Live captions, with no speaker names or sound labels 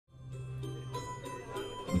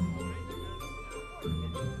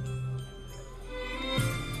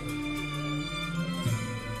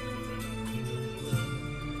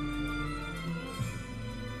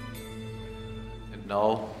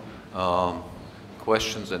now.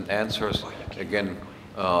 Questions and answers. Again,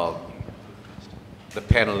 the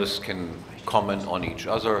panelists can comment on each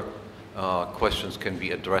other. Questions can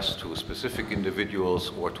be addressed to specific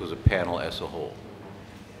individuals or to the panel as a whole.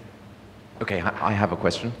 Okay, I have a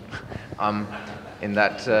question. In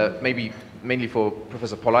that, maybe mainly for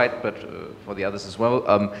Professor Polleit, but for the others as well.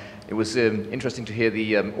 It was interesting to hear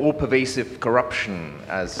the all-pervasive corruption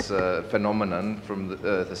as a phenomenon from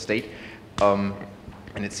the state.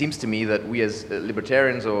 And it seems to me that we as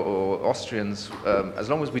libertarians or Austrians, as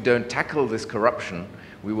long as we don't tackle this corruption,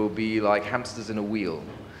 we will be like hamsters in a wheel,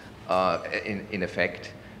 in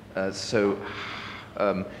effect.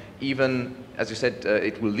 Even, as you said,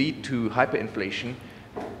 it will lead to hyperinflation.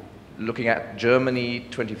 Looking at Germany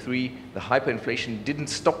 23, the hyperinflation didn't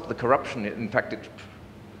stop the corruption. In fact, it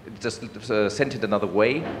just sent it another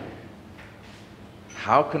way.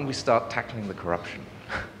 How can we start tackling the corruption?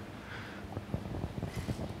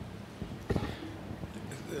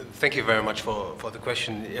 Thank you very much for the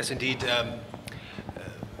question. Yes, indeed. I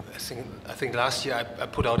think last year I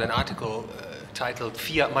put out an article titled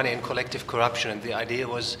 "Fiat Money and Collective Corruption," and the idea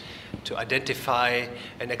was to identify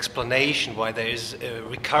an explanation why there is a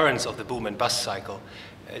recurrence of the boom and bust cycle.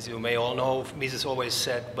 As you may all know, Mises always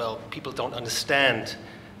said, well, people don't understand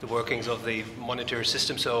the workings of the monetary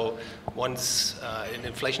system, so once an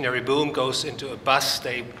inflationary boom goes into a bust,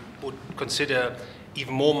 they would consider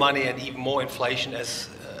even more money and even more inflation as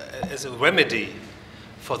a remedy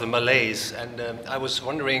for the malaise. And I was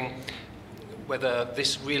wondering whether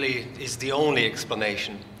this really is the only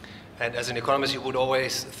explanation. And as an economist, you would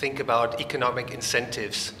always think about economic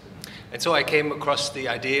incentives. And so I came across the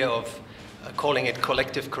idea of calling it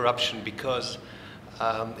collective corruption, because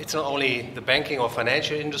it's not only the banking or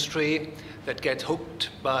financial industry that get hooked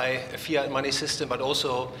by a fiat money system, but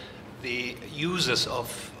also the users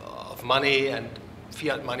of money and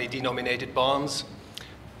fiat money denominated bonds,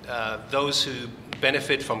 those who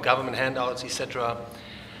benefit from government handouts, etc.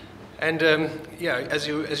 And yeah, as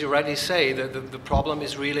you rightly say, the problem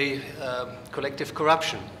is really collective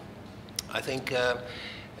corruption. I think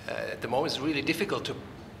at the moment it's really difficult to,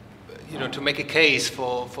 to make a case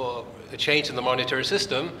for a change in the monetary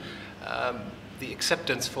system. The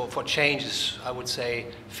acceptance for change is, I would say,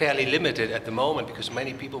 fairly limited at the moment, because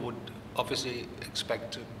many people would obviously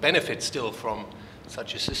expect to benefit still from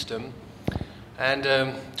such a system. And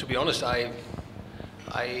to be honest, on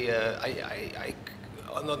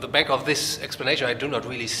the back of this explanation, I do not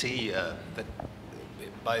really see that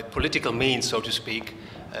by political means, so to speak,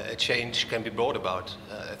 a change can be brought about.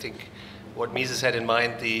 I think what Mises had in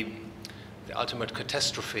mind, the ultimate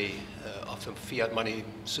catastrophe of the fiat money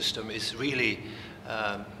system, is really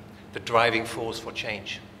the driving force for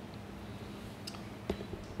change.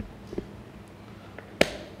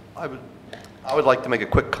 I would like to make a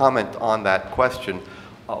quick comment on that question.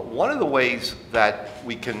 One of the ways that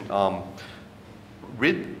we can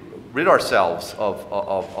rid ourselves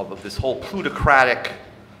of this whole plutocratic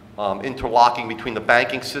interlocking between the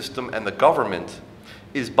banking system and the government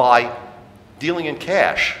is by dealing in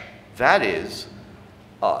cash. That is,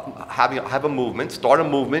 have a movement, start a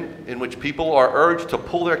movement in which people are urged to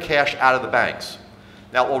pull their cash out of the banks.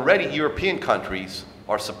 Now, already European countries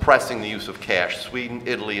are suppressing the use of cash, Sweden,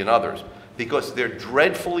 Italy, and others, because they're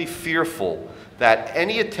dreadfully fearful that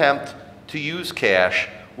any attempt to use cash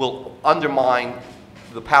will undermine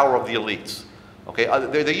the power of the elites. Okay,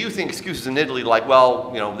 they're using excuses in Italy like,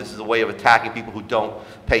 well, this is a way of attacking people who don't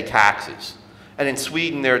pay taxes. And in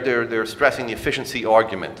Sweden, they're stressing the efficiency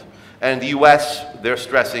argument. And in the US, they're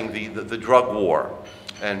stressing the drug war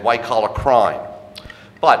and white-collar crime.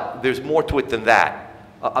 But there's more to it than that.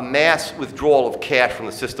 A mass withdrawal of cash from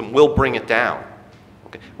the system will bring it down.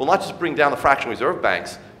 Okay? Will not just bring down the fractional reserve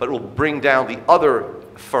banks, but it will bring down the other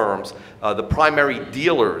firms, the primary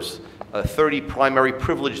dealers, 30 primary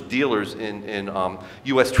privileged dealers in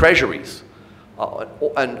US treasuries.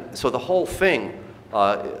 And so the whole thing,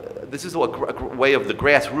 this is a way of the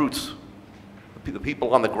grassroots, the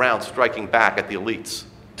people on the ground striking back at the elites.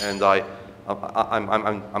 And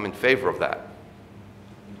I'm in favor of that.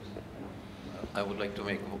 I would like to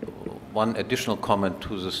make one additional comment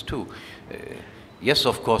to this too. Yes,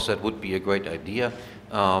 of course, that would be a great idea,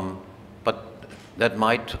 but that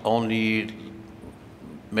might only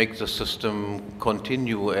make the system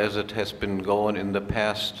continue as it has been going in the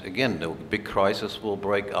past. Again, the big crisis will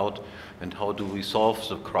break out, and how do we solve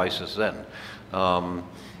the crisis then?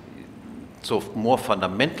 So more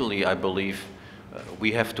fundamentally, I believe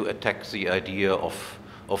we have to attack the idea of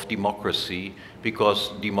democracy,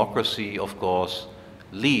 because democracy, of course,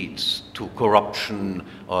 leads to corruption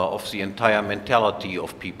of the entire mentality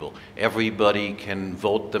of people. Everybody can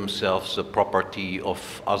vote themselves the property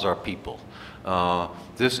of other people.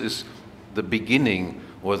 This is the beginning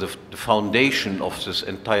or the foundation of this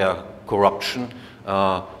entire corruption,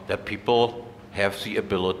 that people have the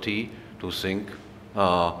ability to think,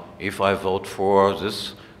 if I vote for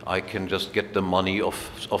this, I can just get the money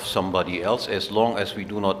of somebody else. As long as we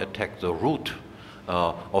do not attack the root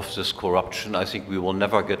of this corruption, I think we will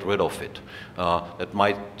never get rid of it. That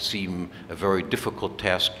might seem a very difficult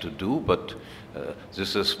task to do, but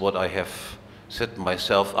this is what I have set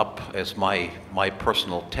myself up as my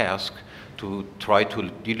personal task, to try to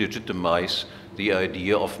delegitimize the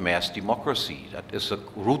idea of mass democracy. That is the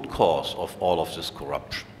root cause of all of this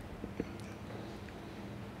corruption.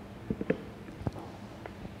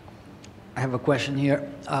 I have a question here.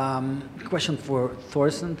 Question for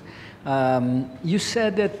Thorsten. You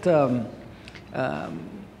said that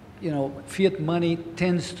fiat money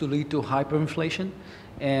tends to lead to hyperinflation,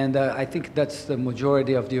 and I think that's the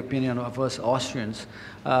majority of the opinion of us Austrians.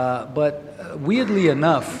 But weirdly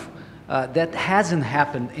enough, that hasn't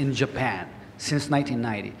happened in Japan since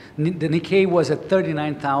 1990. The Nikkei was at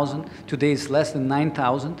 39,000. Today it's less than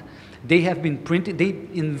 9,000. They have been printing. They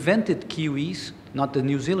invented QEs. Not the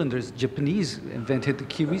New Zealanders, Japanese invented the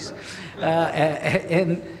QEs.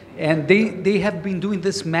 And they have been doing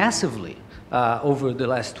this massively over the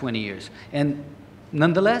last 20 years. And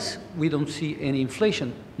nonetheless, we don't see any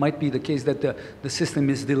inflation. Might be the case that the system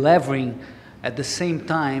is delevering at the same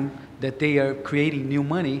time that they are creating new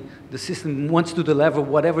money. The system wants to delever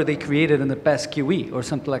whatever they created in the past QE or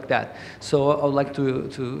something like that. So I would like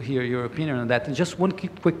to hear your opinion on that. And just one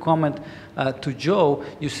quick comment to Joe.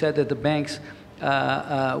 You said that the banks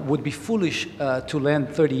would be foolish to lend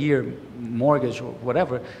 30-year mortgage or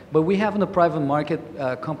whatever, but we have in the private market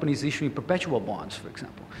companies issuing perpetual bonds, for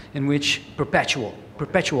example, in which perpetual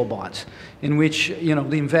bonds, in which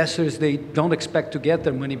the investors, they don't expect to get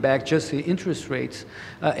their money back, just the interest rates,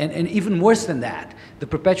 and even worse than that, the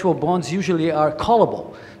perpetual bonds usually are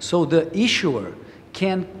callable, so the issuer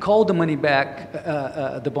can call the money back,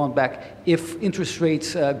 the bond back, if interest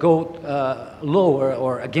rates go lower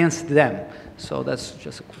or against them. So that's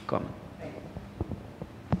just a quick comment.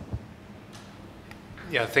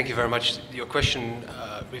 Yeah, thank you very much. Your question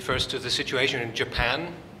refers to the situation in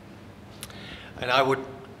Japan. And I would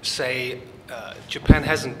say Japan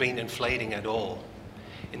hasn't been inflating at all.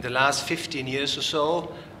 In the last 15 years or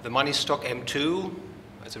so, the money stock M2,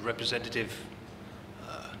 as a representative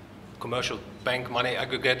commercial bank money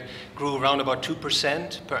aggregate, grew around about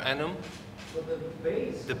 2% per annum. So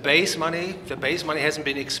the base money hasn't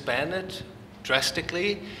been expanded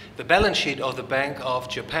drastically. The balance sheet of the Bank of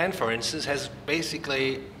Japan, for instance, has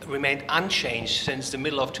basically remained unchanged since the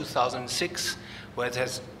middle of 2006, where it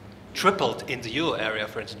has tripled in the euro area,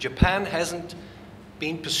 for instance. Japan hasn't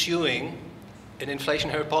been pursuing an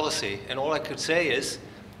inflationary policy, and all I could say is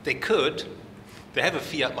they have a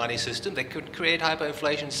fiat money system, they could create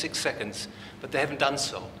hyperinflation in 6 seconds, but they haven't done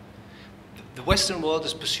so. The Western world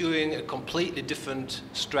is pursuing a completely different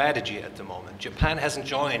strategy at the moment. Japan hasn't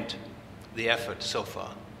joined the effort so far.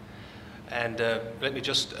 And let me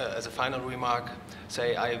just, as a final remark,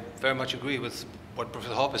 say I very much agree with what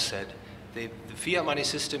Professor Hoppe said. The fiat money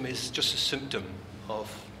system is just a symptom of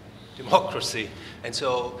democracy. And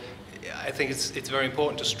so I think it's very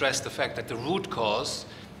important to stress the fact that the root cause,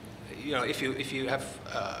 if you have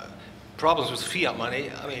problems with fiat money,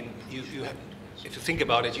 I mean, if you think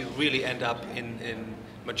about it, you really end up in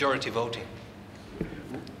majority voting.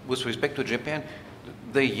 With respect to Japan,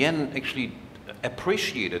 the yen actually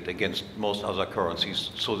appreciated against most other currencies,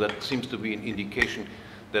 so that seems to be an indication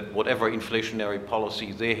that whatever inflationary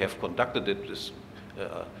policy they have conducted, it is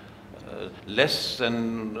less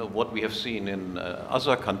than what we have seen in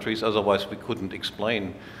other countries. Otherwise, we couldn't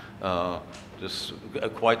explain this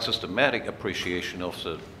quite systematic appreciation of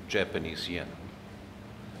the Japanese yen.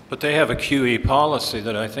 But they have a QE policy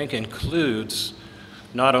that I think includes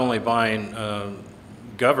not only buying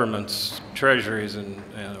government's treasuries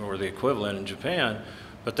or the equivalent in Japan,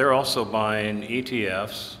 but they're also buying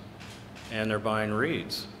ETFs and they're buying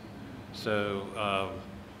REITs. So,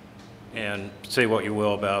 and say what you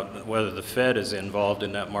will about whether the Fed is involved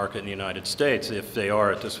in that market in the United States. If they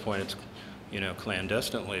are at this point, it's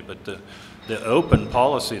clandestinely. But the open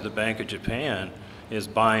policy of the Bank of Japan is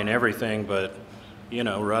buying everything but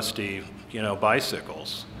rusty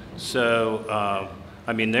bicycles. So.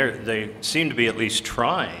 I mean, they seem to be at least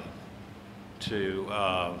trying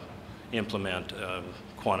to implement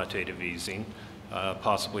quantitative easing,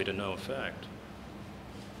 possibly to no effect.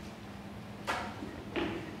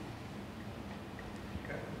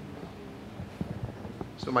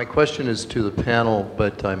 So my question is to the panel,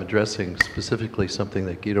 but I'm addressing specifically something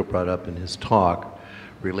that Guido brought up in his talk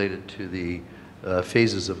related to the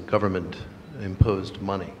phases of government-imposed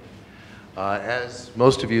money. As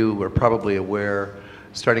most of you are probably aware,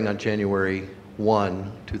 starting on January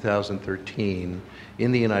 1, 2013,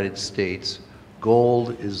 in the United States,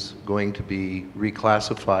 gold is going to be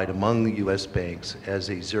reclassified among the U.S. banks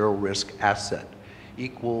as a zero-risk asset,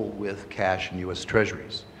 equal with cash and U.S.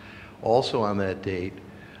 Treasuries. Also on that date,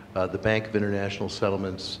 the Bank of International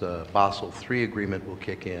Settlements Basel III agreement will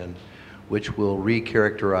kick in, which will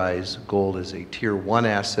recharacterize gold as a Tier 1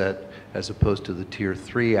 asset as opposed to the Tier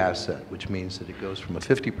 3 asset, which means that it goes from a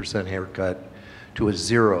 50% haircut to a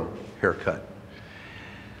 0 haircut.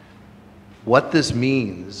 What this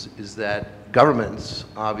means is that governments,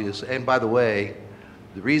 obviously, and by the way,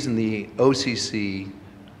 the reason the OCC,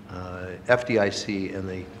 FDIC, and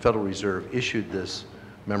the Federal Reserve issued this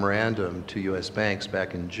memorandum to U.S. banks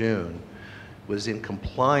back in June was in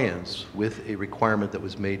compliance with a requirement that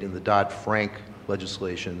was made in the Dodd-Frank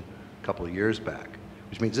legislation a couple of years back,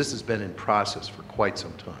 which means this has been in process for quite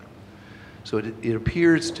some time. So it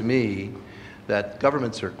appears to me that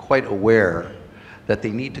governments are quite aware that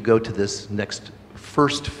they need to go to this next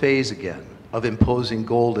first phase again of imposing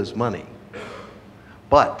gold as money,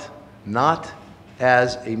 but not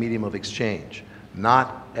as a medium of exchange,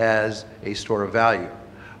 not as a store of value,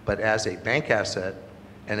 but as a bank asset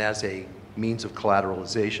and as a means of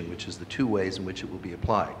collateralization, which is the two ways in which it will be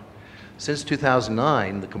applied. Since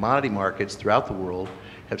 2009, the commodity markets throughout the world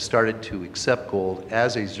have started to accept gold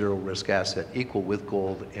as a zero-risk asset equal with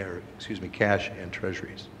gold, or, cash and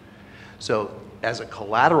treasuries. So as a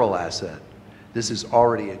collateral asset, this has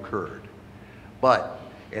already occurred.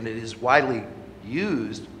 And it is widely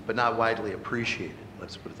used, but not widely appreciated,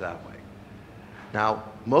 let's put it that way. Now,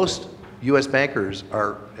 most U.S. bankers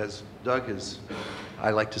are, as Doug has,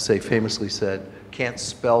 I like to say, famously said, can't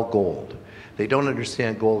spell gold. They don't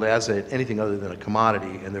understand gold as anything other than a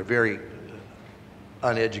commodity, and they're very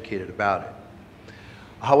uneducated about it.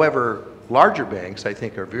 However, larger banks, I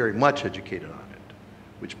think, are very much educated on it,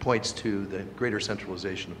 which points to the greater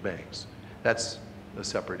centralization of banks. That's a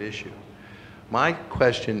separate issue. My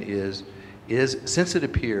question is since it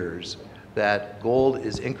appears that gold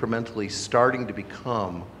is incrementally starting to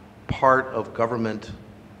become part of government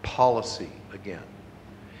policy again,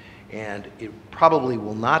 and it probably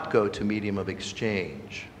will not go to medium of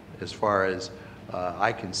exchange as far as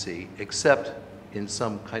I can see, except in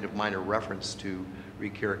some kind of minor reference to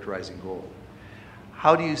recharacterizing gold.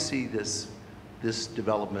 How do you see this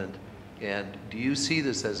development, and do you see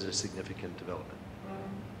this as a significant development?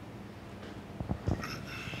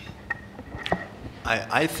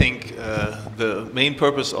 I think the main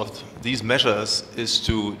purpose of these measures is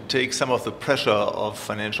to take some of the pressure of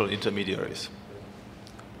financial intermediaries.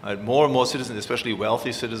 More and more citizens, especially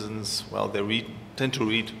wealthy citizens, well, they tend to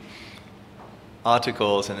read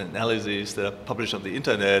articles and analyses that are published on the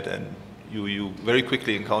internet, and you very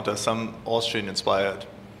quickly encounter some Austrian-inspired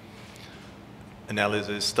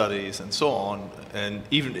analysis, studies, and so on. And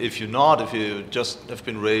even if you just have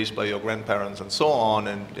been raised by your grandparents and so on,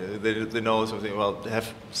 and they know something, well, they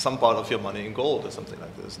have some part of your money in gold or something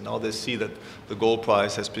like this. Now they see that the gold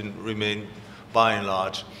price has remained by and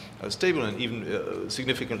large stable and even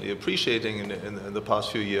significantly appreciating in the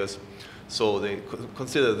past few years. So they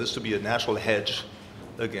consider this to be a natural hedge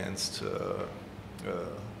against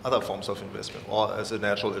other forms of investment, or as a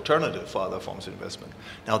natural alternative for other forms of investment.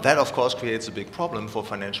 Now that, of course, creates a big problem for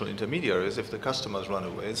financial intermediaries if the customers run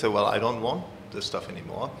away and say, well, I don't want this stuff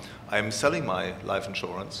anymore. I'm selling my life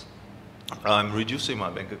insurance. I'm reducing my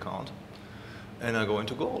bank account, and I go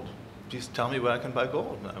into gold. Please tell me where I can buy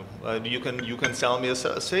gold now. You can sell me a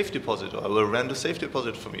safe deposit, or I will rent a safe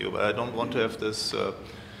deposit from you, but I don't want to have this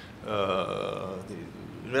the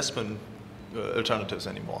investment alternatives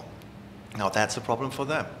anymore. Now that's a problem for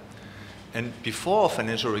them. And before,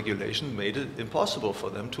 financial regulation made it impossible for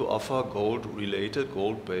them to offer gold-related,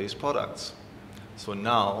 gold-based products. So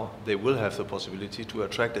now they will have the possibility to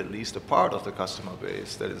attract at least a part of the customer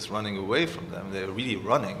base that is running away from them. They're really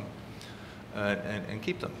running, and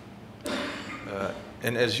keep them.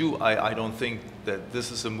 And as I don't think that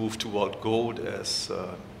this is a move toward gold as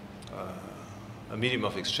a medium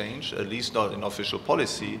of exchange, at least not in official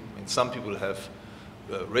policy. I mean, some people have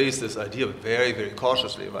raised this idea very, very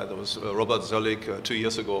cautiously. Right? There was Robert Zoellick 2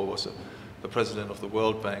 years ago, was the president of the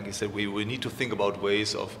World Bank. He said we need to think about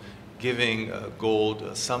ways of giving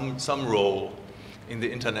gold some role in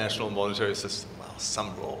the international monetary system. Well,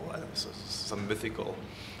 some role, right? Some mythical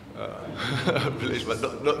relation,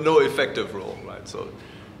 but no effective role, right? So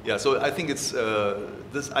Yeah, so I think it's,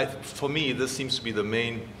 for me, this seems to be the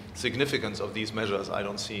main significance of these measures. I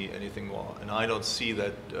don't see anything more. And I don't see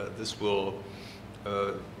that this will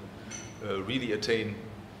really attain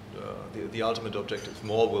the ultimate objective.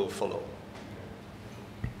 More will follow.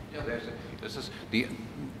 Yeah,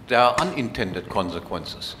 there are unintended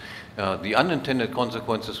consequences. The unintended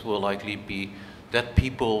consequences will likely be that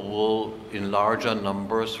people will, in larger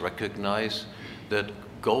numbers, recognize that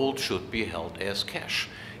gold should be held as cash.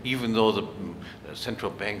 Even though the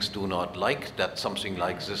central banks do not like that something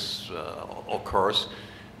like this occurs,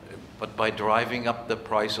 but by driving up the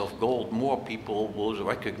price of gold, more people will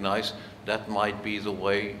recognize that might be the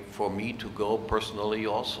way for me to go personally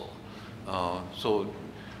also. So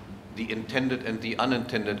the intended and the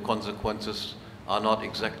unintended consequences are not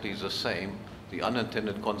exactly the same. The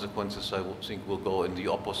unintended consequences, I would think, will go in the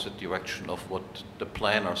opposite direction of what the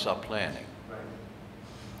planners are planning.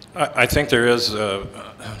 I think there is, to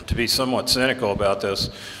be somewhat cynical about this,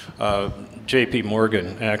 J.P.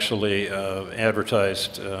 Morgan actually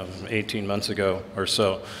advertised 18 months ago or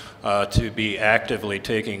so to be actively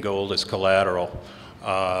taking gold as collateral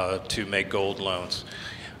to make gold loans.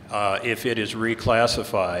 If it is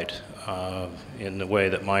reclassified in the way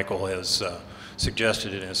that Michael has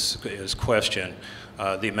suggested in his question,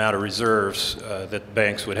 the amount of reserves that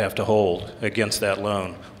banks would have to hold against that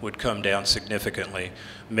loan would come down significantly,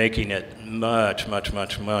 making it much, much,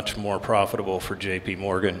 much, much more profitable for J.P.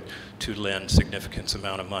 Morgan to lend significant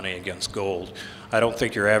amount of money against gold. I don't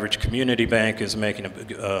think your average community bank is making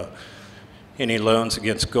any loans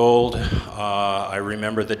against gold. I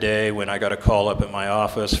remember the day when I got a call up at my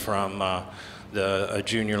office from a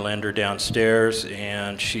junior lender downstairs,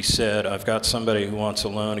 and she said, "I've got somebody who wants a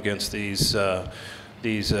loan against these I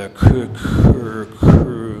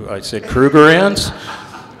said Krugerrands,"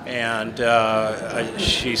 and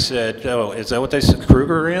she said, "Oh, is that what they said,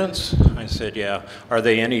 Krugerrands?" I said, "Yeah. Are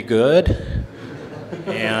they any good?"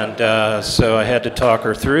 And so I had to talk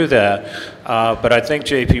her through that. But I think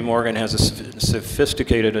J.P. Morgan has a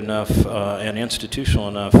sophisticated enough and institutional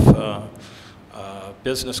enough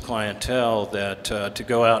business clientele that to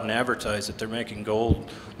go out and advertise that they're making gold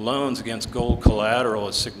loans against gold collateral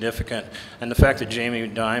is significant. And the fact that Jamie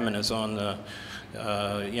Dimon is on the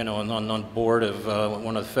on board of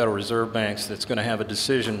one of the Federal Reserve banks that's going to have a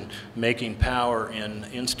decision-making power in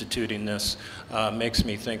instituting this makes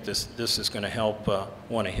me think this is going to help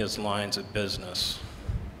one of his lines of business.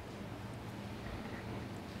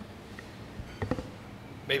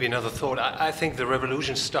 Maybe another thought. I think the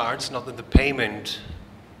revolution starts not in the payment,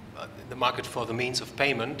 the market for the means of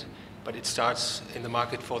payment, but it starts in the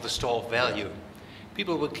market for the store of value.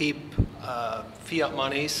 People will keep fiat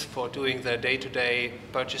monies for doing their day-to-day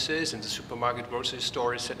purchases in the supermarket, grocery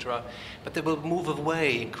store, etc. But they will move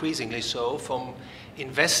away, increasingly so, from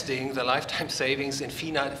investing their lifetime savings in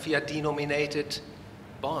fiat-denominated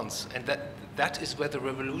bonds. And that is where the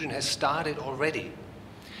revolution has started already.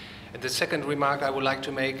 And the second remark I would like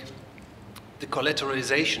to make, the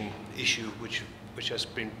collateralization issue which has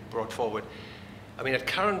been brought forward. I mean, at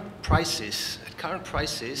current prices,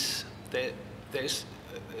 there's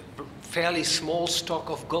a fairly small stock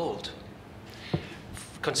of gold.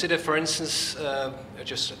 Consider, for instance, I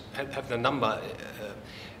just have the number.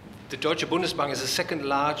 The Deutsche Bundesbank is the second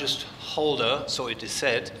largest holder, so it is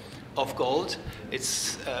said, of gold.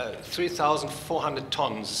 It's 3,400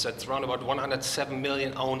 tons. That's around about 107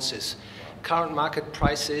 million ounces. Current market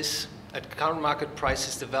prices, at current market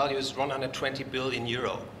prices, the value is 120 billion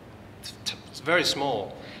euro. It's very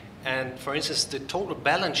small. And for instance, the total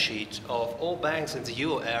balance sheet of all banks in the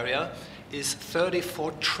euro area is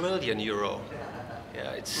 34 trillion euro.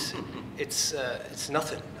 Yeah, it's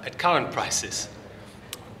nothing at current prices.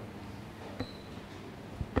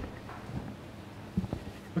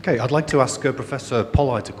 Okay, I'd like to ask Professor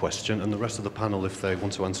Polleit a question, and the rest of the panel if they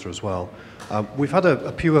want to answer as well. We've had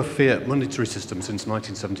a pure fiat monetary system since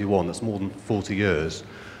 1971. That's more than 40 years.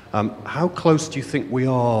 How close do you think we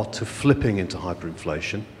are to flipping into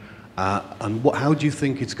hyperinflation? And how do you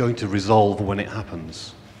think it's going to resolve when it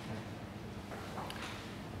happens?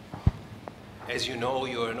 As you know,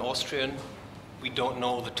 you're an Austrian. We don't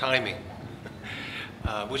know the timing,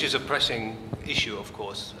 which is a pressing issue, of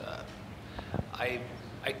course.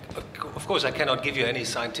 Of course, I cannot give you any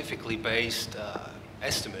scientifically based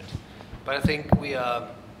estimate, but I think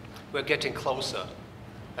we're getting closer.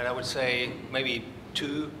 And I would say maybe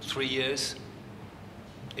 2-3 years.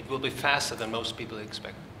 It will be faster than most people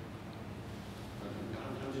expect.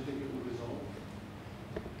 How do you think it will resolve?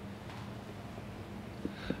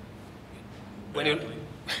 When you,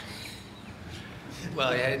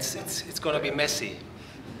 well, yeah, it's going to be messy.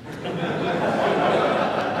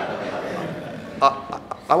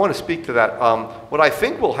 I want to speak to that. What I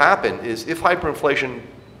think will happen is if hyperinflation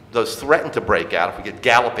does threaten to break out, if we get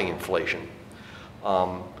galloping inflation,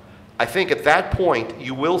 I think at that point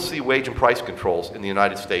you will see wage and price controls in the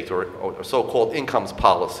United States, or so-called incomes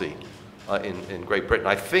policy in Great Britain.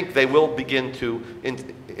 I think they will begin to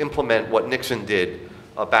implement what Nixon did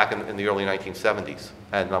back in the early 1970s.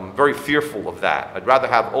 And I'm very fearful of that. I'd rather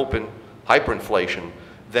have open hyperinflation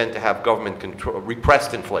than to have government control,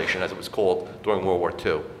 repressed inflation, as it was called during World War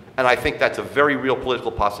II. And I think that's a very real political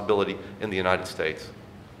possibility in the United States.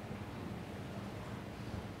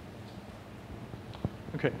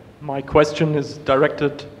 Okay, my question is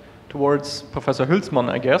directed towards Professor Hülsmann,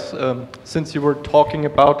 I guess. Since you were talking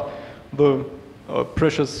about the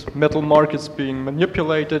precious metal markets being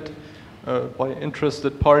manipulated by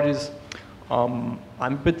interested parties, I'm a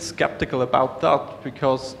bit skeptical about that,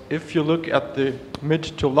 because if you look at the mid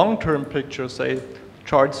to long-term picture, say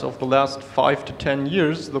charts of the last 5 to 10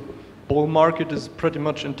 years, the bull market is pretty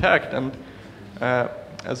much intact. And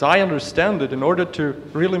as I understand it, in order to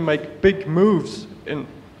really make big moves in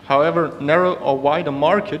however narrow or wide a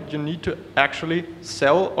market, you need to actually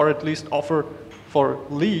sell or at least offer for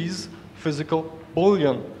lease physical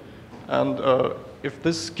bullion. And if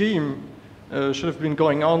this scheme should have been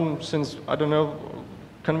going on since, I don't know,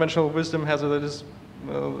 conventional wisdom has it that is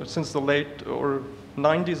since the late or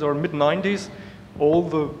 90s or mid-90s, all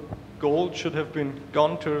the gold should have been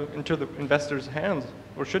gone into the investors' hands,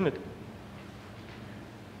 or shouldn't it?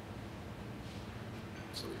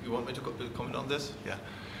 So you want me to comment on this? Yeah.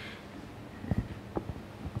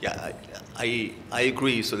 Yeah, I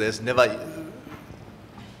agree. So there's never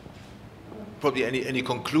probably any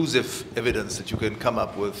conclusive evidence that you can come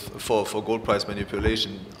up with for gold price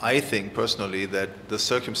manipulation. I think personally that the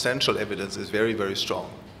circumstantial evidence is very, very strong.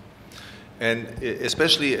 And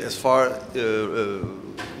especially as far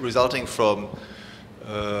resulting from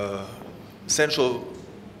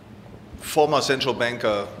former central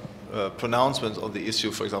banker pronouncements on the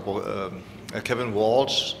issue. For example, Kevin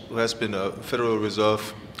Walsh, who has been a Federal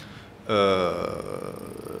Reserve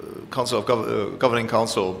Governing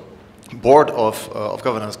Council Board of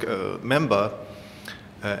Governors member,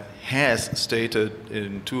 has stated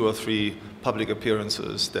in 2 or 3 public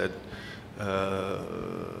appearances that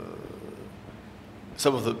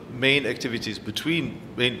some of the main activities between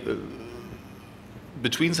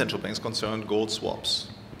central banks concerned gold swaps,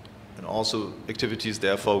 and also activities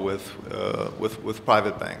therefore with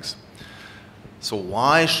private banks. So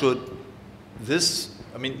why should this?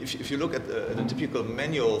 I mean, if you look at the typical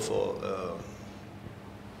manual for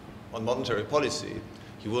on monetary policy,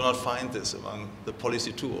 you will not find this among the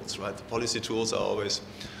policy tools, right? The policy tools are always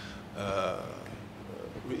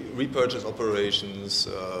repurchase operations,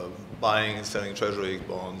 buying and selling treasury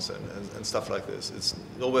bonds and stuff like this. It's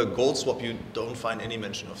nowhere gold swap, you don't find any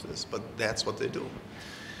mention of this, but that's what they do.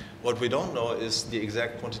 What we don't know is the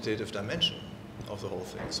exact quantitative dimension of the whole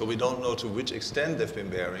thing. So we don't know to which extent they've been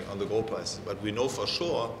bearing on the gold prices, but we know for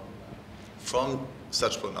sure from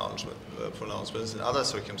such pronouncements and other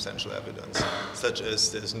circumstantial evidence, such as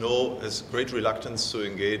there's great reluctance to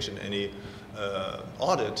engage in any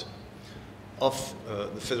audit of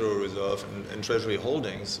the Federal Reserve and Treasury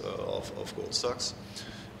holdings of gold stocks,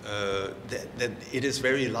 that it is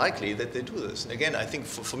very likely that they do this. And again, I think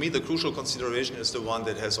for me the crucial consideration is the one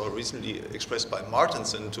that has recently expressed by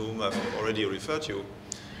Martinson, to whom I've already referred to,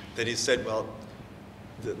 that he said, well,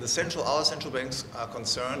 our central banks are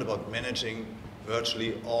concerned about managing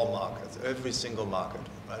virtually all markets, every single market.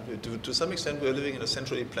 Right? To some extent, we're living in a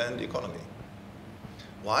centrally planned economy.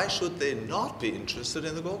 Why should they not be interested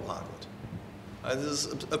in the gold market? This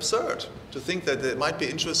is absurd to think that they might be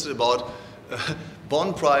interested about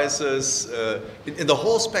bond prices in the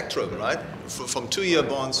whole spectrum, right? From 2-year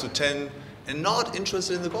bonds to 10, and not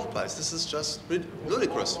interested in the gold price. This is just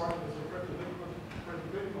ludicrous.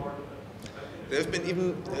 They've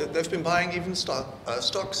been buying even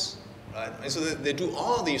stocks, right? And so they do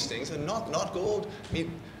all these things and not gold. I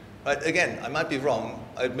mean, right, again, I might be wrong.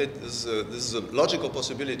 I admit this is a logical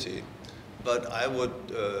possibility, but I would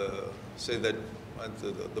say that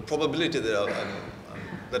the probability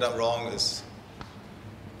that I'm wrong is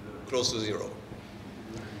close to 0.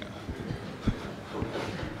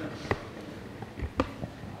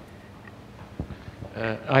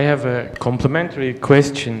 I have a complementary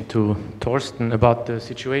question to Thorsten about the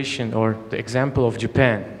situation or the example of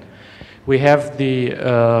Japan. We have the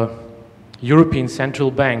European Central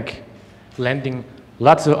Bank lending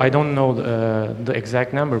lots of, I don't know the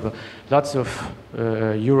exact number, but lots of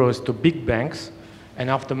euros to big banks. And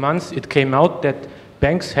after months, it came out that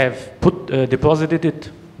banks have deposited it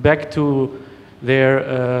back to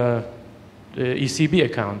their ECB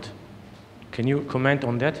account. Can you comment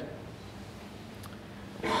on that?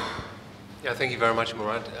 Yeah, thank you very much,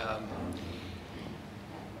 Murat.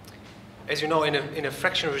 As you know, in a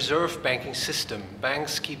fractional reserve banking system,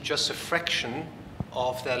 banks keep just a fraction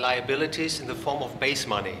of their liabilities in the form of base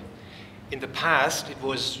money. In the past, it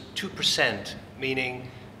was 2%, meaning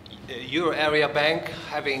a Euro area bank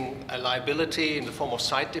having a liability in the form of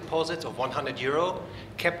sight deposits of 100 euro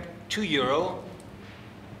kept 2 euro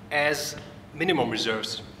as minimum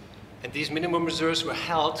reserves. And these minimum reserves were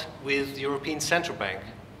held with the European Central Bank,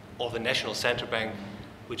 or the National Central Bank,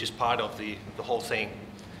 which is part of the whole thing.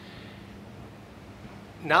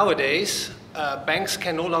 Nowadays, banks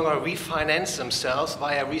can no longer refinance themselves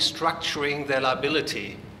via restructuring their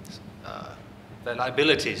liabilities,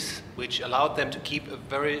 which allowed them to keep a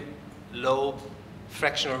very low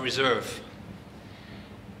fractional reserve.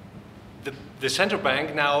 The central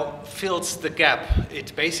bank now fills the gap.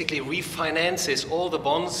 It basically refinances all the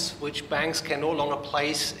bonds which banks can no longer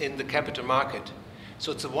place in the capital market.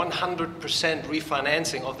 So it's a 100%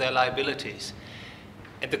 refinancing of their liabilities.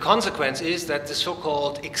 And the consequence is that the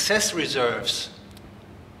so-called excess reserves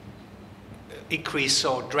increase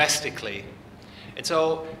so drastically. And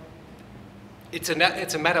so it's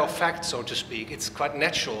a matter of fact, so to speak. It's quite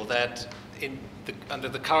natural that under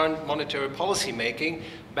the current monetary policy making,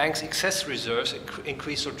 banks' excess reserves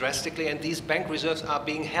increase so drastically, and these bank reserves are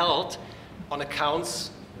being held on accounts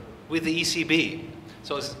with the ECB.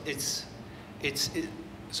 So it's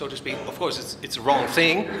so to speak, of course, it's a wrong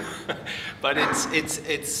thing, but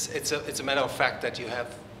it's a matter of fact that you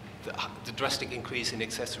have the drastic increase in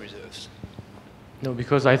excess reserves. No,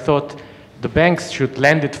 because I thought the banks should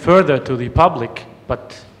lend it further to the public,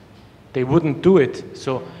 but they wouldn't do it.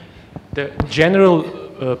 So the general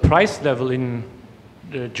price level in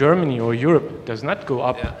Germany or Europe does not go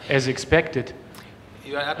up as expected.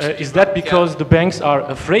 You are absolutely is that right. because the banks are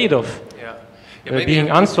afraid of being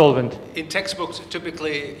insolvent? In textbooks,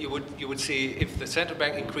 typically you would see if the central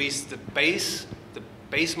bank increased the base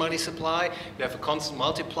money supply, you have a constant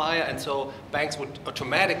multiplier, and so banks would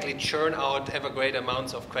automatically churn out ever greater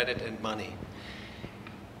amounts of credit and money.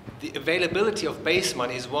 The availability of base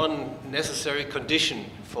money is one necessary condition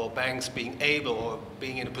for banks being able or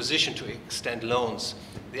being in a position to extend loans.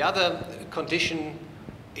 The other condition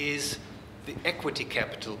is the equity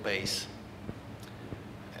capital base.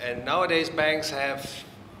 And nowadays banks have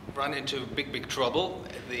run into big trouble.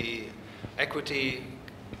 The equity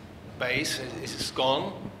base is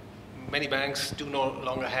gone. Many banks do no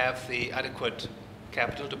longer have the adequate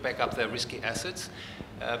capital to back up their risky assets.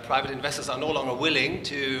 Private investors are no longer willing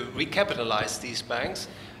to recapitalize these banks.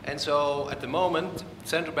 And so at the moment,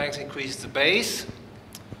 central banks increase the base,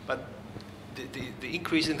 but the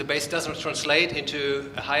increase in the base doesn't translate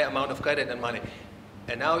into a higher amount of credit and money.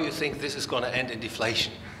 And now you think this is going to end in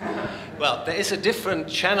deflation. Well, there is a different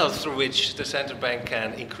channel through which the central bank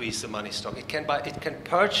can increase the money stock. It can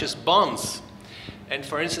purchase bonds. And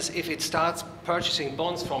for instance, if it starts purchasing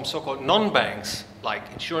bonds from so-called non-banks, like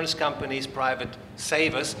insurance companies, private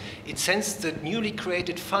savers, it sends the newly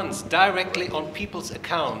created funds directly on people's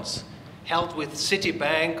accounts, held with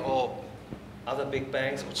Citibank or other big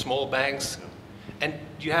banks or small banks. And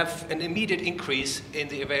you have an immediate increase in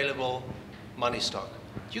the available money stock.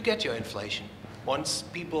 You get your inflation once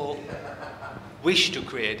people wish to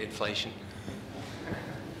create inflation.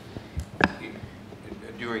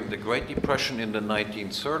 During the Great Depression in the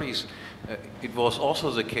 1930s, it was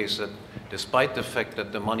also the case that despite the fact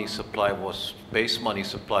that the base money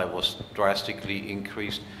supply was drastically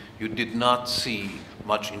increased, you did not see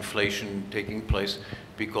much inflation taking place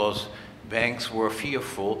because banks were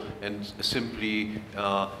fearful and simply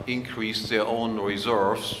increased their own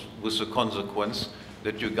reserves, with the consequence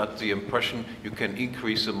that you got the impression you can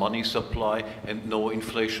increase the money supply and no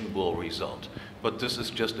inflation will result. But this is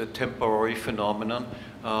just a temporary phenomenon.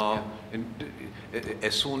 And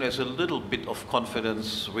as soon as a little bit of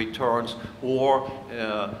confidence returns, or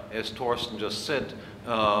as Thorsten just said,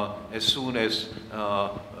 as soon as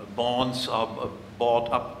bonds are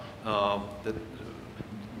bought up,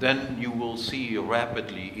 then you will see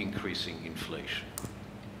rapidly increasing inflation.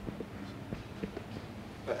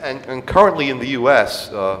 And currently in the U.S.,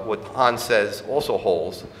 what Hans says also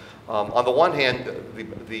holds. On the one hand,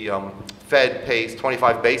 the Fed pays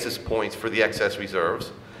 25 basis points for the excess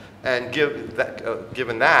reserves, and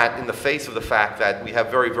given that, in the face of the fact that we have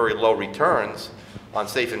very, very low returns on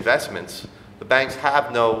safe investments, the banks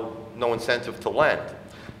have no incentive to lend.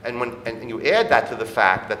 And you add that to the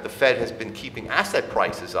fact that the Fed has been keeping asset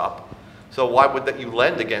prices up, so why would you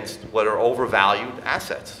lend against what are overvalued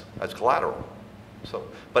assets as collateral? So,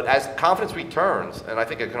 but as confidence returns, and I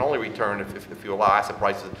think it can only return if you allow asset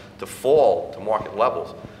prices to fall to market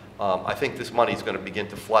levels, I think this money is going to begin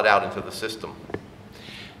to flood out into the system.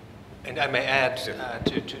 And I may add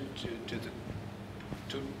to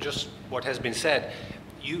just what has been said.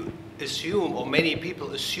 You assume, or many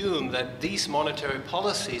people assume, that these monetary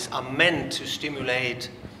policies are meant to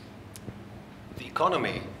stimulate the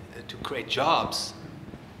economy, to create jobs.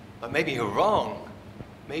 But maybe you're wrong.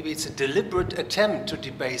 Maybe it's a deliberate attempt to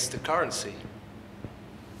debase the currency.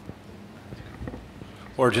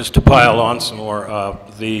 Or just to pile on some more,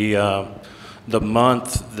 the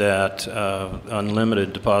month that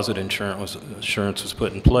unlimited deposit insurance was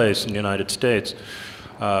put in place in the United States,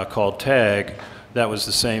 called TAG, that was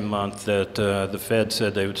the same month that the Fed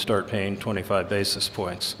said they would start paying 25 basis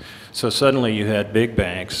points. So suddenly you had big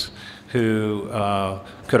banks who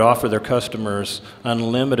could offer their customers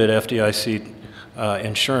unlimited FDIC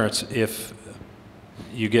insurance. If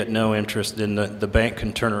you get no interest, then the bank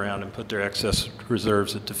can turn around and put their excess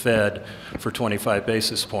reserves at the Fed for 25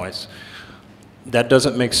 basis points. That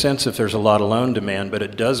doesn't make sense if there's a lot of loan demand, but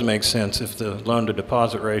it does make sense if the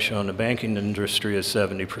loan-to-deposit ratio in the banking industry is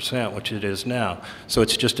 70%, which it is now. So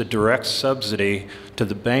it's just a direct subsidy to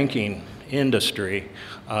the banking industry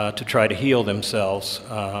to try to heal themselves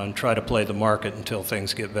and try to play the market until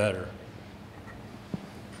things get better.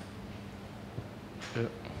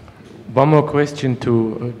 One more question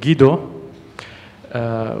to Guido.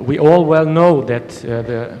 We all well know that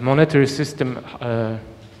the monetary system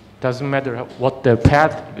doesn't matter what the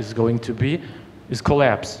path is going to be, is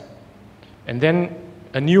collapse. And then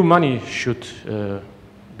a new money should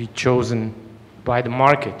be chosen by the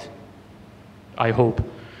market, I hope.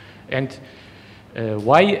 And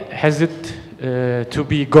why has it to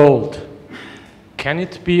be gold? Can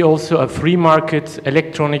it be also a free market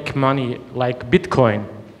electronic money like Bitcoin?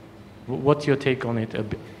 What's your take on it?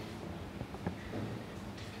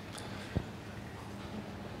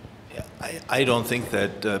 I don't think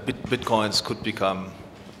that bitcoins could become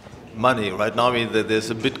money. Right now, I mean,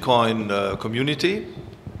 there's a Bitcoin community.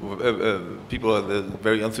 People are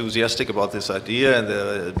very enthusiastic about this idea, and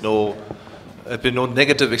there have been no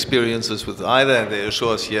negative experiences with either, and they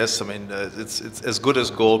assure us, yes, I mean, it's as good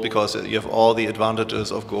as gold because you have all the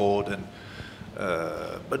advantages of gold, and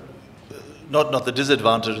but not the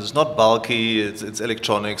disadvantages. It's not bulky, it's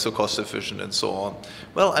electronic, so cost efficient and so on.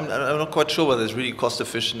 Well, I'm not quite sure whether it's really cost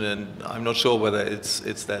efficient, and I'm not sure whether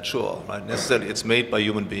it's that sure, right? Necessarily, it's made by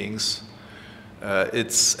human beings.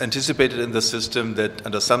 It's anticipated in the system that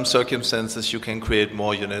under some circumstances you can create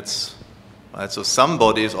more units, right? So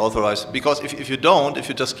somebody is authorized, because if you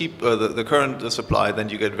just keep the current supply, then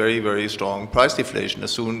you get very, very strong price deflation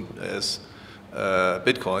as soon as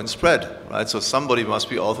Bitcoin spread, right? So somebody must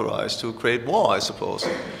be authorized to create more, I suppose.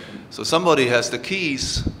 So somebody has the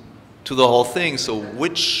keys to the whole thing. So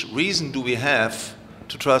which reason do we have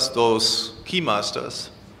to trust those key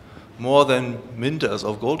masters more than minters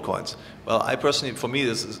of gold coins? Well, I personally, for me,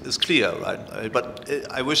 this is clear, right? But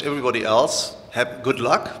I wish everybody else have good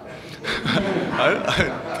luck.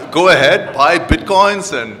 Go ahead, buy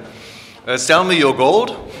Bitcoins and sell me your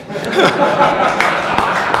gold.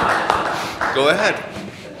 Go ahead.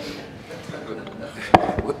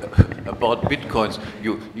 About bitcoins,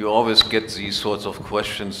 you always get these sorts of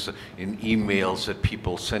questions in emails that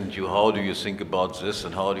people send you. How do you think about this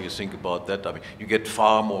and how do you think about that? I mean, you get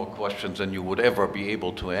far more questions than you would ever be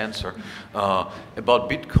able to answer. About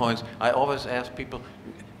bitcoins, I always ask people,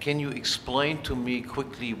 can you explain to me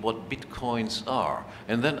quickly what bitcoins are?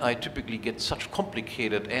 And then I typically get such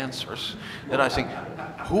complicated answers that I think,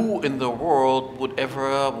 who in the world would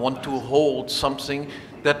ever want to hold something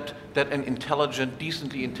that an intelligent,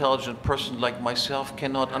 decently intelligent person like myself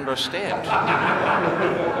cannot understand?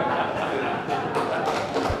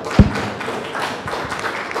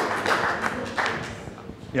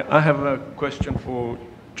 Yeah, I have a question for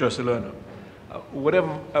Joe Salerno.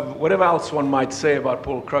 Whatever else one might say about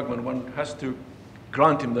Paul Krugman, one has to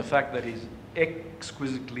grant him the fact that he's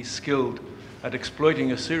exquisitely skilled at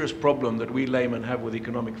exploiting a serious problem that we laymen have with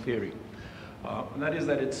economic theory. And that is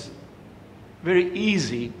that it's very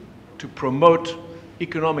easy to promote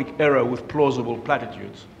economic error with plausible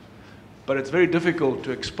platitudes. But it's very difficult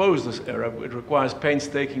to expose this error. It requires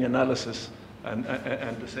painstaking analysis and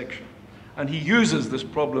dissection. And he uses this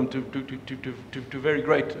problem to very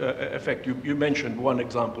great effect. You mentioned one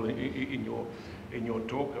example in your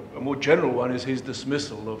talk. A more general one is his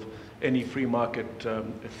dismissal of any free market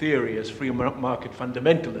theory as free market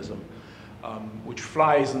fundamentalism, which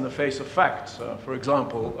flies in the face of facts. For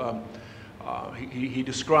example, He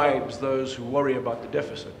describes those who worry about the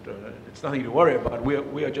deficit. It's nothing to worry about.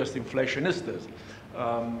 We are just inflationistas.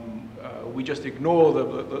 We just ignore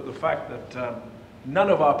the fact that none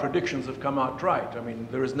of our predictions have come out right. I mean,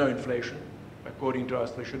 there is no inflation. According to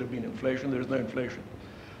us, there should have been inflation. There is no inflation.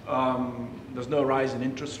 There's no rise in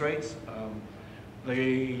interest rates. The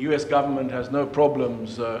US government has no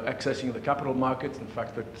problems accessing the capital markets. In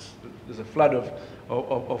fact, there's a flood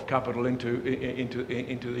of capital into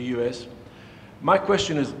the US. My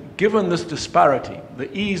question is, given this disparity,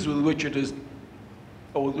 the ease with which it is,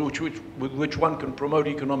 or with which one can promote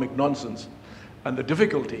economic nonsense, and the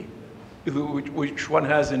difficulty which one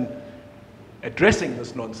has in addressing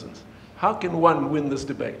this nonsense, how can one win this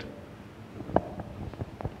debate?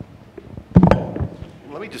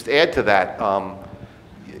 Let me just add to that.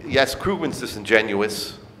 Yes, Krugman's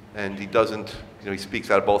disingenuous, and he doesn't, he speaks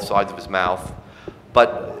out of both sides of his mouth.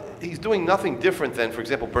 But he's doing nothing different than, for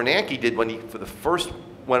example, Bernanke did when he, for the first,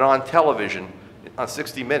 went on television on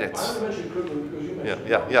 60 Minutes. I mentioned Krugman because you mentioned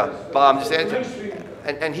Yeah. But I'm just adding,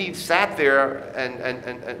 and he sat there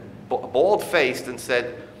and bald-faced and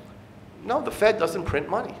said, no, the Fed doesn't print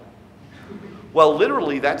money. Well,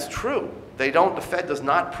 literally, that's true. They don't, the Fed does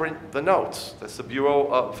not print the notes. That's the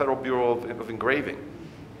Federal Bureau of Engraving.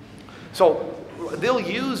 So they'll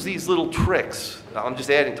use these little tricks, I'm just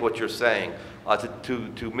adding to what you're saying,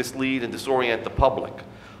 to mislead and disorient the public.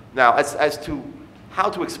 Now, as to how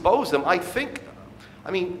to expose them, I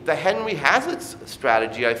mean, the Henry Hazlitt's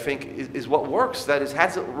strategy, I think, is what works. That is,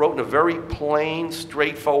 Hazlitt wrote in a very plain,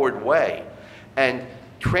 straightforward way and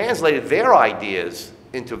translated their ideas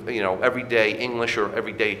into, everyday English or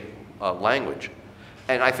everyday language.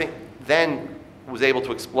 And I think then was able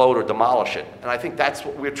to explode or demolish it. And I think that's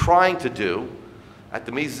what we're trying to do at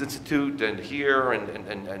the Mises Institute and here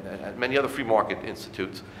and many other free market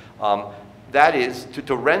institutes. That is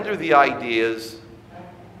to render the ideas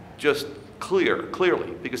just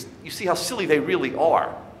clearly, because you see how silly they really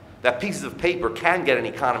are. That pieces of paper can get an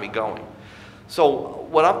economy going. So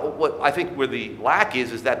what I think where the lack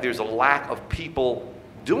is that there's a lack of people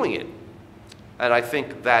doing it. And I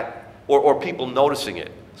think that, or people noticing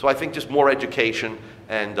it. So I think just more education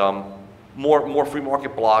and more free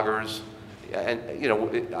market bloggers.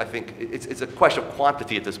 And I think it's a question of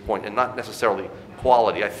quantity at this point and not necessarily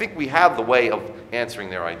quality. I think we have the way of answering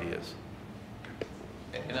their ideas.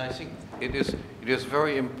 And I think it is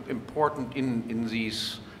very important in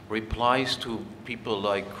these replies to people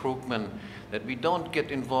like Krugman that we don't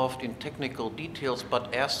get involved in technical details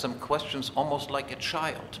but ask them questions almost like a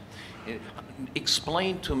child.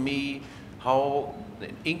 Explain to me how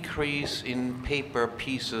an increase in paper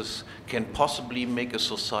pieces can possibly make a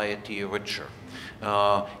society richer.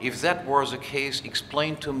 If that was the case,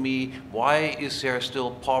 explain to me why is there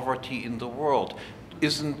still poverty in the world?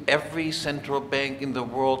 Isn't every central bank in the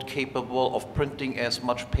world capable of printing as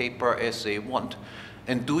much paper as they want?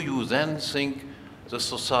 And do you then think the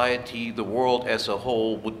society, the world as a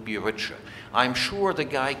whole would be richer? I'm sure the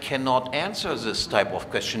guy cannot answer this type of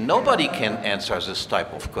question. Nobody can answer this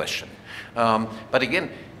type of question. But again,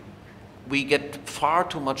 we get far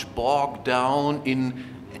too much bogged down in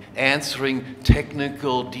answering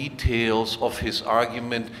technical details of his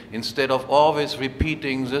argument instead of always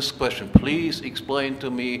repeating this question. Please explain to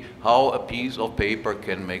me how a piece of paper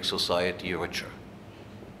can make society richer.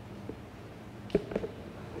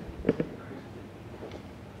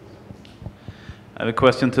 I have a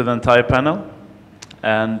question to the entire panel.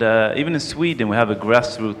 And even in Sweden, we have a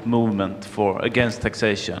grassroots movement against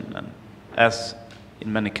taxation. And as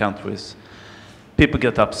in many countries, people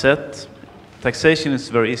get upset. Taxation is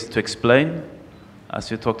very easy to explain.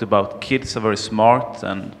 As you talked about, kids are very smart.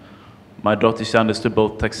 And my daughter, she understood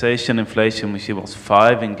both taxation and inflation when she was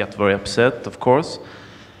 5 and got very upset, of course.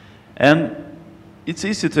 And it's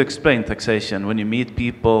easy to explain taxation. When you meet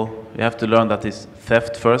people, you have to learn that it's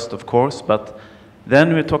theft first, of course, but then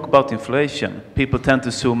when we talk about inflation, people tend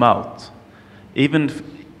to zoom out.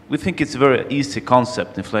 We think it's a very easy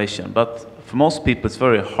concept, inflation, but for most people it's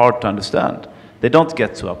very hard to understand. They don't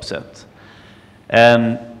get too upset.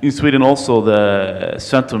 And in Sweden also the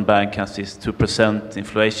central bank has this 2%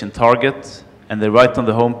 inflation target, and they write on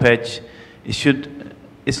the homepage,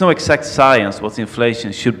 it's no exact science what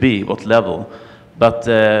inflation should be, what level, but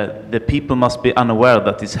the people must be unaware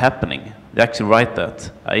that it's happening. They actually write that.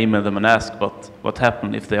 I emailed them and asked what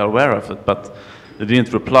happened if they are aware of it, but they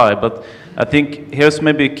didn't reply. But I think here's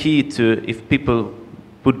maybe a key to if people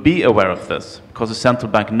would be aware of this, because the central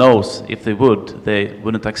bank knows if they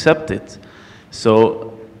wouldn't accept it.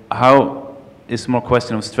 So it's more a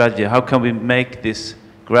question of strategy. How can we make this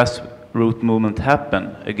grassroots movement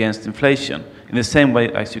happen against inflation? in the same way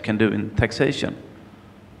as you can do in taxation.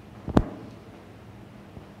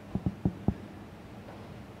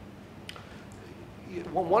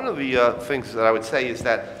 One of the things that I would say is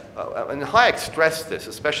that, and Hayek stressed this,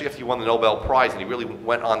 especially after he won the Nobel Prize and he really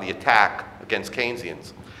went on the attack against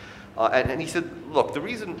Keynesians. And he said, look, the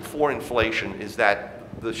reason for inflation is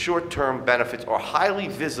that the short-term benefits are highly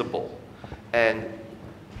visible, and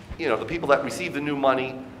the people that receive the new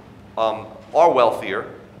money are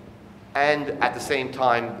wealthier, and at the same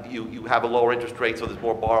time you have a lower interest rate, so there's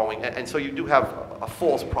more borrowing, and so you do have a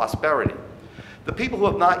false prosperity. The people who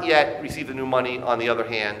have not yet received the new money, on the other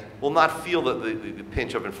hand, will not feel the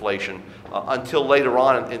pinch of inflation until later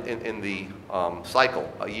on in the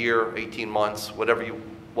cycle, a year, 18 months,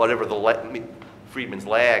 whatever the Friedman's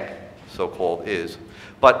lag, so-called, is.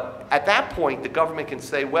 But at that point, the government can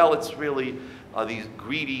say, well, it's really these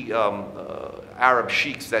greedy Arab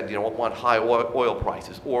sheiks that want high oil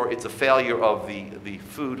prices, or it's a failure of the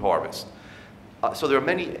food harvest. So there are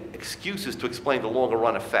many excuses to explain the longer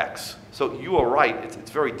run effects. So you are right, it's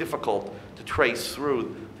very difficult to trace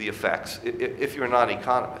through the effects if you're not an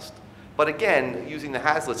economist. But again, using the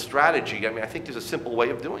Hazlitt strategy, I think there's a simple way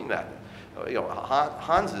of doing that.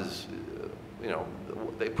 Hans's,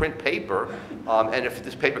 they print paper, and if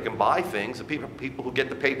this paper can buy things, the people who get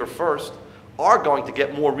the paper first are going to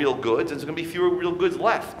get more real goods, and there's going to be fewer real goods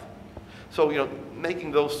left. So,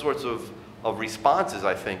 making those sorts of responses,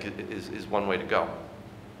 I think, is one way to go.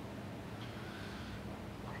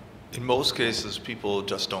 In most cases, people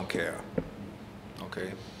just don't care.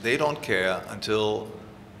 Okay? They don't care until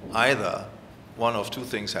either one of two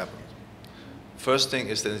things happen. First thing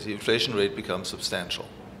is that the inflation rate becomes substantial.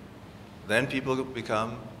 Then people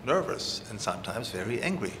become nervous and sometimes very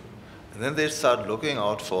angry. And then they start looking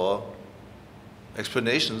out for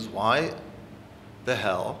explanations. Why the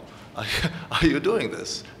hell are you doing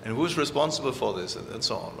this? And who's responsible for this? And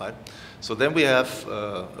so on, right? So then we have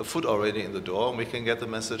a foot already in the door, and we can get the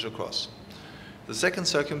message across. The second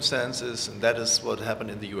circumstance is, and that is what happened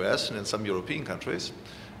in the US and in some European countries,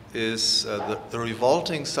 is the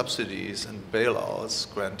revolting subsidies and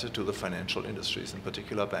bailouts granted to the financial industries, in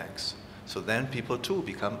particular banks. So then people too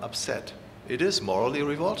become upset. It is morally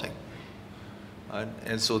revolting. Right?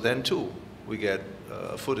 And so then too, we get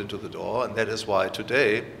a foot into the door, and that is why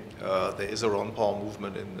today there is a Ron Paul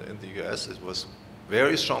movement in the US. It was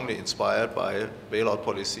very strongly inspired by bailout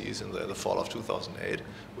policies in the fall of 2008,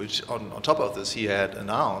 which on top of this he had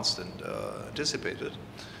announced and anticipated.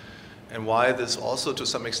 And why this also to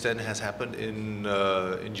some extent has happened in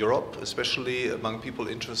Europe, especially among people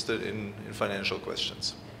interested in financial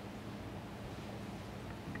questions.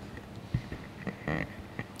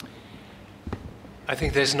 I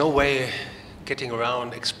think there's no way getting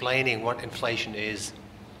around explaining what inflation is.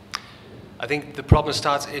 I think the problem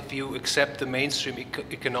starts if you accept the mainstream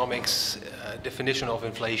economics definition of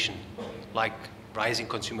inflation, like rising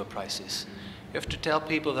consumer prices. You have to tell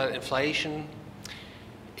people that inflation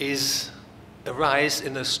is a rise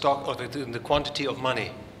in the stock or in the quantity of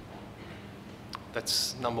money.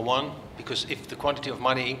 That's number one, because if the quantity of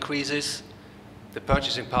money increases, the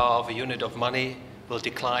purchasing power of a unit of money will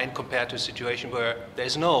decline compared to a situation where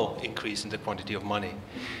there's no increase in the quantity of money.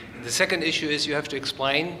 And the second issue is you have to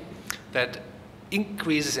explain that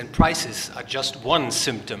increases in prices are just one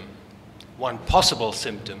symptom, one possible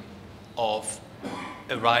symptom of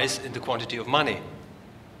a rise in the quantity of money.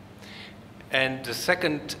 And the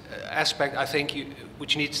second aspect, I think,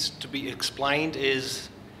 which needs to be explained is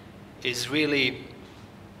really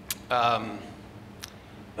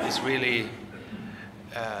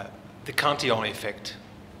the Cantillon effect.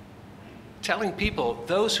 Telling people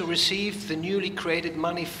those who receive the newly created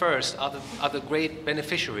money first are the great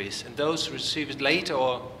beneficiaries, and those who receive it later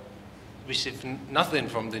or receive nothing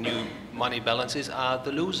from the new money balances are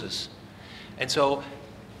the losers. And so,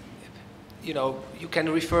 you can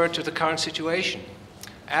refer to the current situation.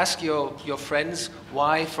 Ask your friends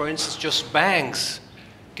why, for instance, just banks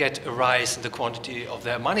get a rise in the quantity of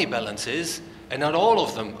their money balances, and not all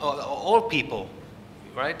of them, all people,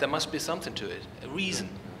 right? There must be something to it, a reason.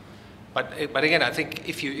 But again, I think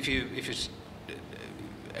if you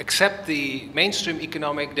accept the mainstream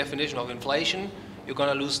economic definition of inflation, you're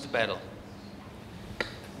going to lose the battle.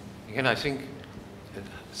 Again, I think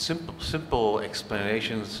simple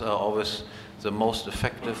explanations are always the most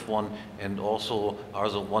effective one, and also are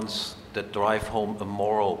the ones that drive home a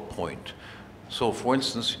moral point. So, for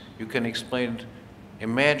instance, you can explain,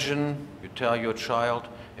 imagine, you tell your child,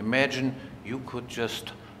 imagine you could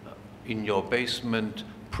just, in your basement,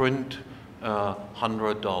 print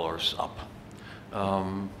 $100 up.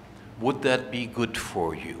 Would that be good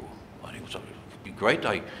for you? It would be great.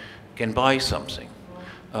 can buy something.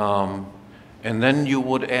 And then you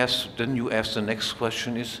would ask, then you ask the next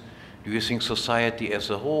question is, do you think society as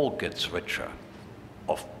a whole gets richer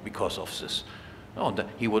because of this? No,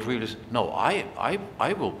 he would really say, no,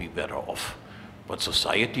 I will be better off, but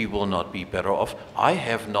society will not be better off. I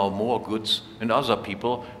have now more goods and other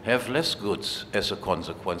people have less goods as a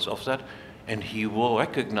consequence of that. And he will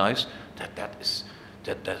recognize that that is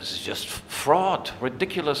just fraud,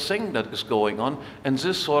 ridiculous thing that is going on. And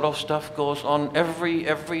this sort of stuff goes on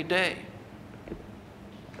every day.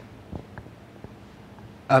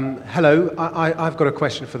 Hello, I've got a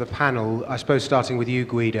question for the panel, I suppose starting with you,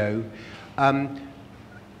 Guido.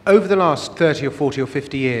 Over the last 30 or 40 or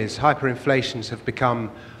 50 years, hyperinflations have become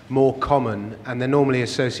more common, and they're normally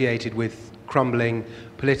associated with crumbling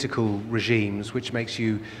political regimes, which makes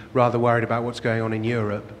you rather worried about what's going on in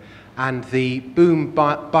Europe. And the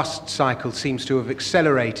boom-bust cycle seems to have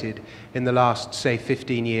accelerated in the last, say,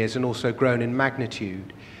 15 years and also grown in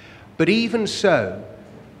magnitude. But even so,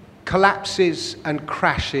 collapses and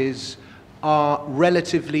crashes are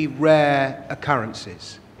relatively rare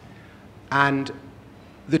occurrences. And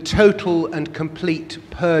the total and complete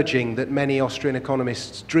purging that many Austrian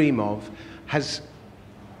economists dream of has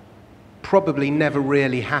probably never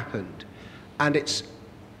really happened. And it's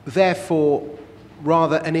therefore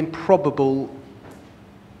rather an improbable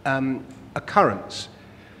occurrence.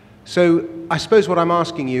 So I suppose what I'm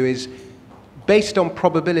asking you is, based on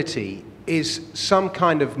probability, is some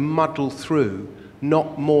kind of muddle through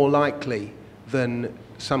not more likely than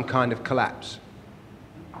some kind of collapse?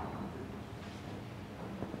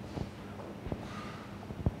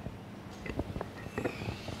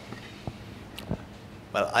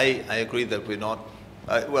 Well, I agree that we're not,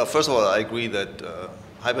 well, first of all, I agree that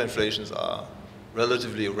hyperinflations are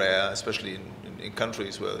relatively rare, especially in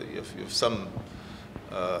countries where you have some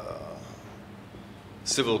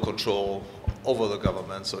civil control over the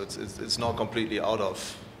government, so it's not completely out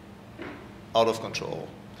of control.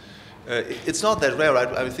 It's not that rare.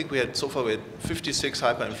 I think so far we had 56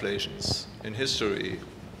 hyperinflations in history,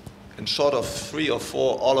 and short of 3 or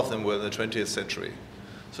 4, all of them were in the 20th century.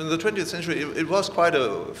 So in the 20th century, it was quite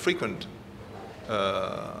a frequent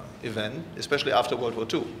event, especially after World War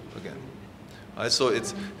II again. Right, so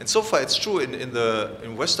and so far it's true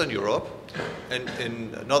in Western Europe and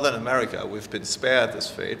in Northern America. We've been spared this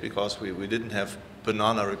fate because we didn't have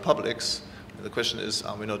banana republics. And the question is,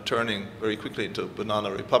 are we not turning very quickly into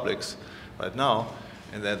banana republics right now?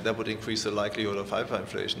 And that would increase the likelihood of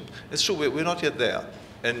hyperinflation. It's true, we're not yet there.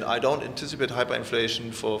 And I don't anticipate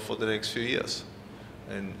hyperinflation for the next few years,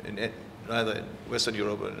 neither in Western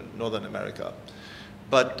Europe or in Northern America.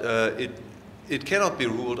 But it cannot be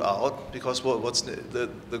ruled out, because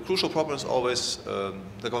the crucial problem is always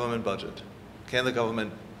the government budget. Can the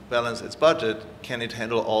government balance its budget? Can it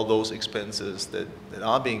handle all those expenses that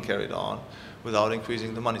are being carried on without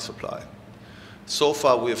increasing the money supply? So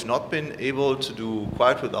far, we have not been able to do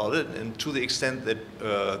quite without it, and to the extent that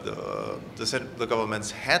the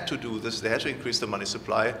governments had to do this, they had to increase the money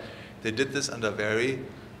supply. They did this under very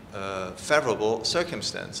favorable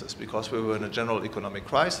circumstances, because we were in a general economic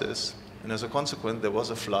crisis, and as a consequence, there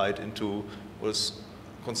was a flight into what is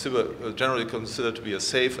generally considered to be a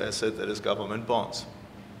safe asset, that is government bonds.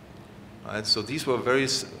 Right? So these were very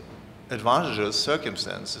advantageous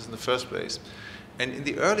circumstances in the first place. And in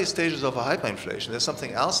the early stages of a hyperinflation, there's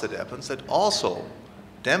something else that happens that also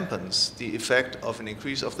dampens the effect of an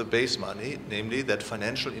increase of the base money, namely that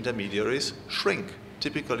financial intermediaries shrink.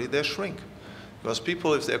 Typically, they shrink. Because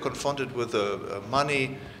people, if they're confronted with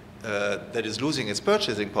money that is losing its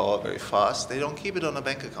purchasing power very fast, they don't keep it on a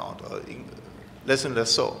bank account, or less and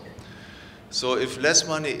less so. So if less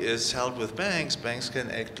money is held with banks, banks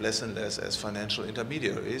can act less and less as financial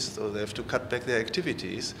intermediaries, so they have to cut back their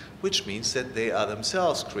activities, which means that they are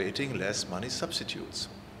themselves creating less money substitutes.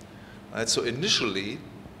 Right? So initially,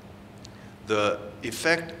 the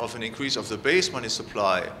effect of an increase of the base money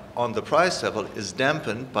supply on the price level is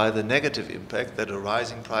dampened by the negative impact that a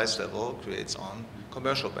rising price level creates on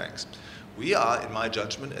commercial banks. We are, in my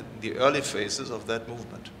judgment, at the early phases of that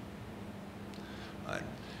movement. Right.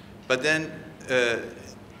 But then,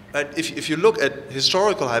 if you look at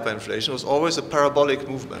historical hyperinflation, it was always a parabolic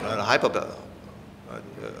movement, a hyperbolic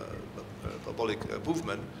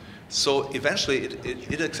movement. So eventually,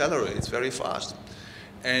 it accelerates very fast.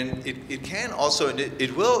 And it can also, and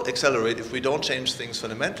it will accelerate if we don't change things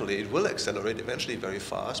fundamentally. It will accelerate eventually very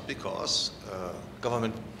fast, because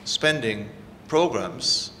government spending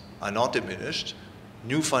programs are not diminished,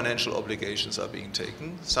 new financial obligations are being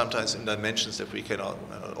taken, sometimes in dimensions that we cannot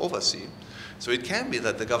oversee. So it can be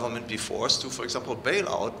that the government be forced to, for example, bail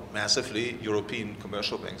out massively European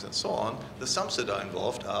commercial banks and so on. The sums that are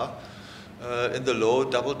involved are in the low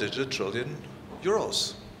double-digit trillion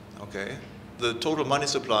euros. Okay, the total money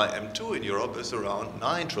supply M2 in Europe is around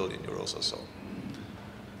 9 trillion euros or so.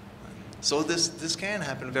 So this can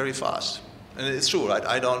happen very fast, and it's true, right?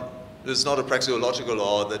 There's not a praxeological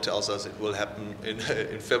law that tells us it will happen in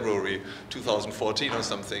February 2014 or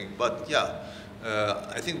something. But yeah,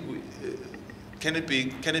 I think can it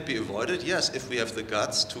be avoided? Yes, if we have the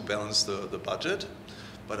guts to balance the budget.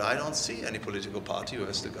 But I don't see any political party who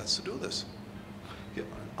has the guts to do this. Yeah,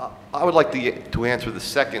 I would like to answer the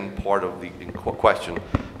second part of the question,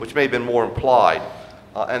 which may have been more implied,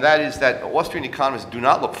 and that is that Austrian economists do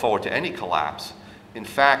not look forward to any collapse. In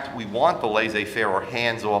fact, we want the laissez-faire or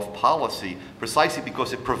hands-off policy precisely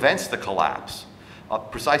because it prevents the collapse,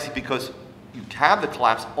 precisely because you have the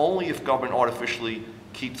collapse only if government artificially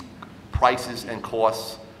keeps prices and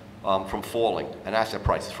costs from falling, and asset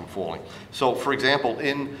prices from falling. So, for example,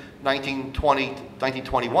 in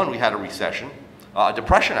 1921, we had a recession, a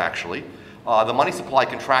depression actually. The money supply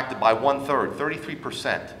contracted by 1/3,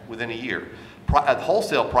 33% within a year.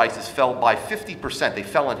 Wholesale prices fell by 50%, they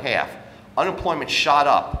fell in half. Unemployment shot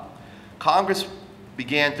up. Congress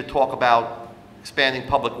began to talk about expanding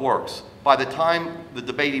public works. By the time the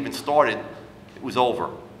debate even started, it was over.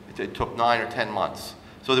 It took 9 or 10 months.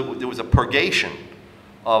 So there was a purgation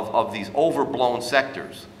of these overblown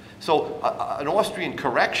sectors. So an Austrian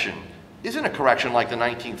correction isn't a correction like the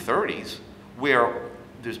 1930s, where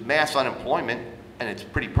there's mass unemployment and it's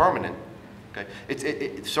pretty permanent. Okay?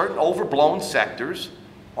 Certain overblown sectors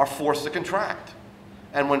are forced to contract.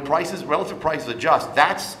 And when relative prices adjust,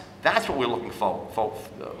 that's what we're looking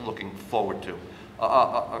forward to.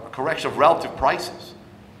 A correction of relative prices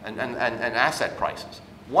and asset prices.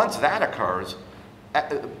 Once that occurs,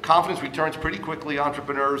 confidence returns pretty quickly.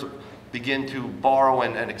 Entrepreneurs begin to borrow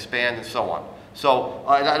and expand and so on. So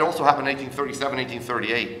that also happened in 1837,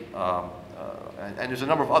 1838. And there's a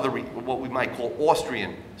number of other, what we might call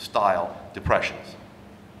Austrian-style depressions.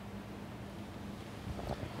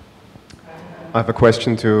 I have a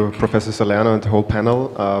question to Professor Salerno and the whole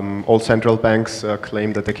panel. All central banks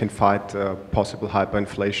claim that they can fight possible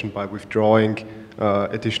hyperinflation by withdrawing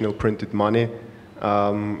additional printed money.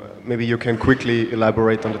 Maybe you can quickly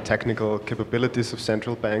elaborate on the technical capabilities of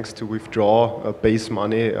central banks to withdraw base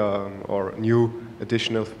money or new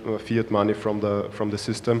additional fiat money from the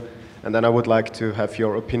system. And then I would like to have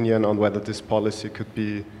your opinion on whether this policy could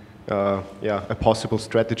be a possible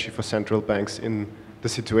strategy for central banks in the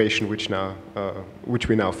situation which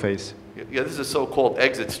we now face. Yeah, this is a so-called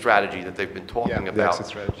exit strategy that they've been talking about. The exit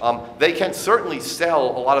strategy. They can certainly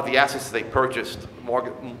sell a lot of the assets they purchased,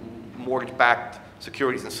 mortgage-backed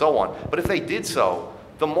securities and so on. But if they did so,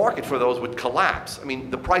 the market for those would collapse. I mean,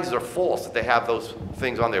 the prices are false that they have those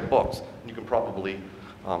things on their books. You can probably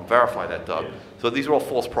verify that, Doug. Yeah. So these are all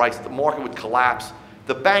false prices. The market would collapse.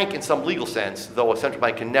 The bank, in some legal sense, though a central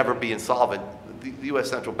bank can never be insolvent, the U.S.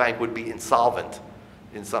 central bank would be insolvent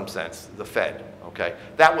in some sense, the Fed, okay?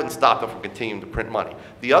 That wouldn't stop them from continuing to print money.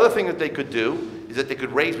 The other thing that they could do is that they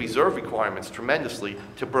could raise reserve requirements tremendously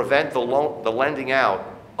to prevent the lending out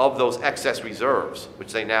of those excess reserves,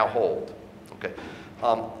 which they now hold, okay?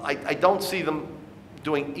 I don't see them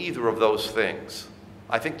doing either of those things.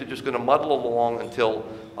 I think they're just going to muddle along until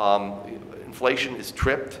inflation is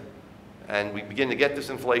tripped and we begin to get this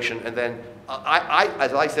inflation, and then,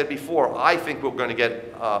 as I said before, I think we're going to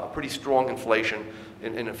get pretty strong inflation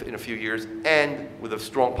in a few years, and with a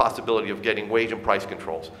strong possibility of getting wage and price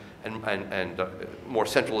controls and more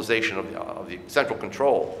centralization of the central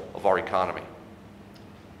control of our economy.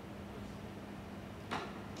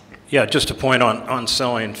 Yeah, just a point on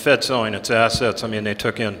selling, Fed selling its assets. I mean, they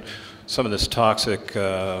took in some of this toxic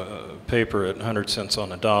paper at 100 cents on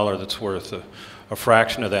the dollar that's worth a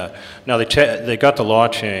fraction of that. Now, they got the law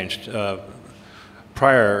changed.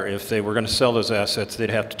 Prior, if they were going to sell those assets, they'd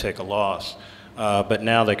have to take a loss. But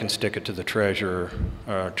now they can stick it to the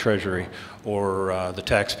treasury or the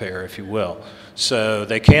taxpayer, if you will. So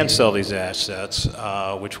they can sell these assets,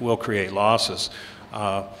 which will create losses.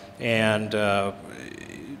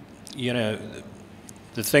 You know,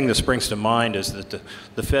 the thing that springs to mind is that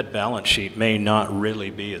the Fed balance sheet may not really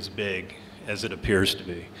be as big as it appears to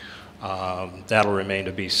be. That'll remain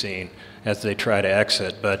to be seen as they try to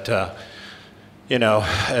exit. But you know,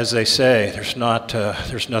 as they say, there's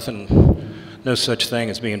nothing. No such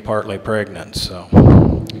thing as being partly pregnant, so.